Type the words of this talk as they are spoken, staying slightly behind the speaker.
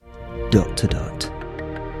Dot to Dot,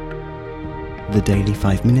 the daily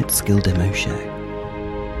 5-minute skill demo show.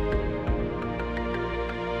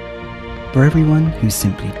 For everyone who's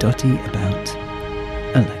simply dotty about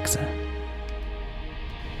Alexa.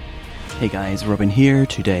 Hey guys, Robin here.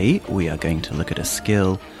 Today we are going to look at a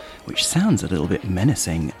skill which sounds a little bit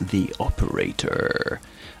menacing, the operator.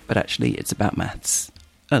 But actually it's about maths.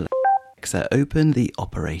 Alexa, open the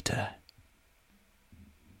operator.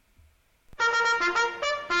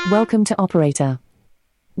 Welcome to Operator.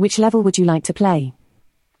 Which level would you like to play?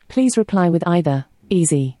 Please reply with either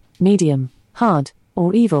easy, medium, hard,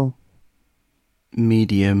 or evil.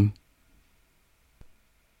 Medium.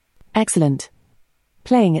 Excellent.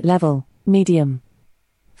 Playing at level medium.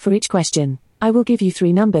 For each question, I will give you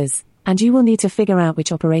 3 numbers, and you will need to figure out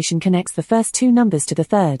which operation connects the first 2 numbers to the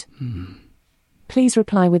third. Please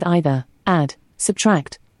reply with either add,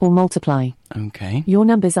 subtract, or multiply. Okay. Your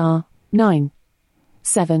numbers are 9,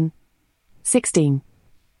 7, 16.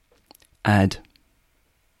 Add.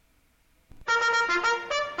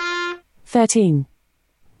 13,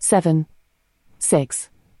 7, 6.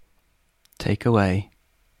 Take away.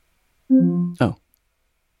 Oh.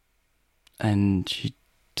 And she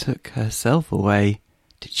took herself away.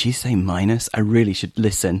 Did she say minus? I really should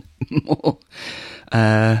listen more.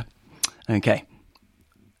 Okay.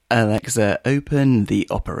 Alexa, open the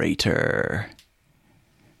operator.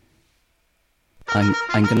 I'm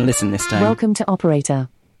going to listen this time. Welcome to Operator.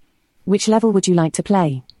 Which level would you like to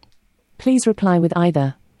play? Please reply with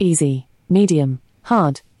either easy, medium,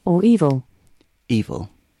 hard, or evil. Evil.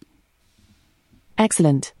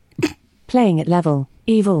 Excellent. Playing at level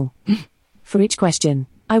evil. For each question,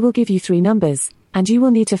 I will give you 3 numbers, and you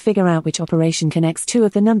will need to figure out which operation connects 2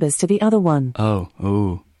 of the numbers to the other one.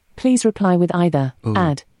 Oh. Please reply with either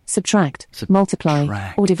add, subtract,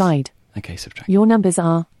 multiply, or divide. Okay, subtract. Your numbers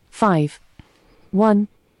are 5, 1,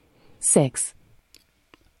 6.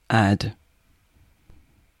 Add.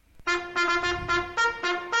 5.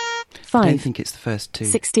 I don't think it's the first 2.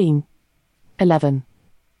 16, 11.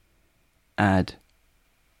 Add.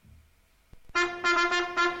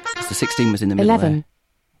 The 16 was in the middle 11, there.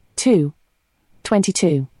 2,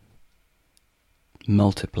 22.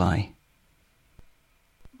 Multiply.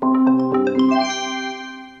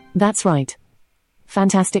 That's right.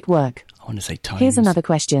 Fantastic work. I want to say times. Here's another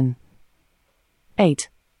question. 8,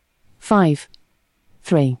 5,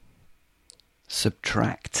 3.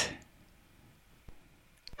 Subtract.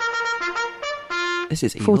 This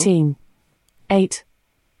is evil. 14, 8,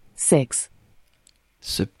 6.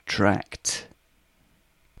 Subtract.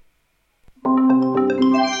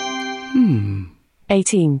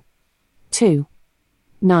 18, 2,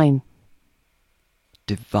 9.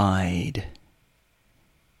 Divide.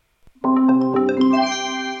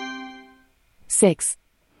 6,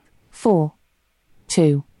 4,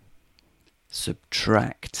 2.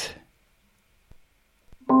 Subtract.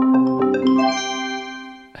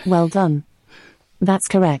 Well done. That's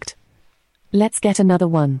correct. Let's get another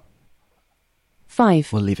one.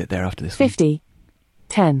 5. We'll leave it there after this 50,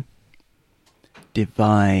 10.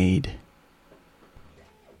 Divide.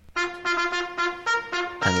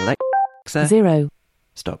 Alexa. 0.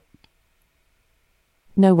 Stop.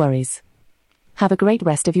 No worries. Have a great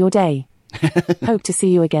rest of your day. Hope to see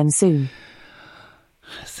you again soon.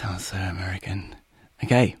 Sounds so American.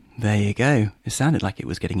 Okay, there you go. It sounded like it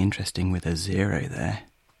was getting interesting with a 0 there.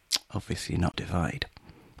 Obviously not divide.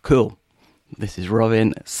 Cool. This is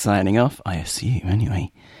Robin signing off, I assume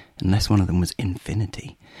anyway. Unless one of them was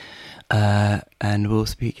infinity. And we'll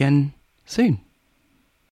speak again soon.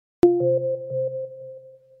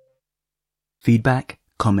 Feedback,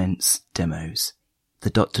 comments, demos. The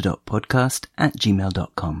Dot to Dot podcast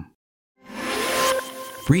 @gmail.com.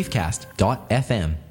 Briefcast.fm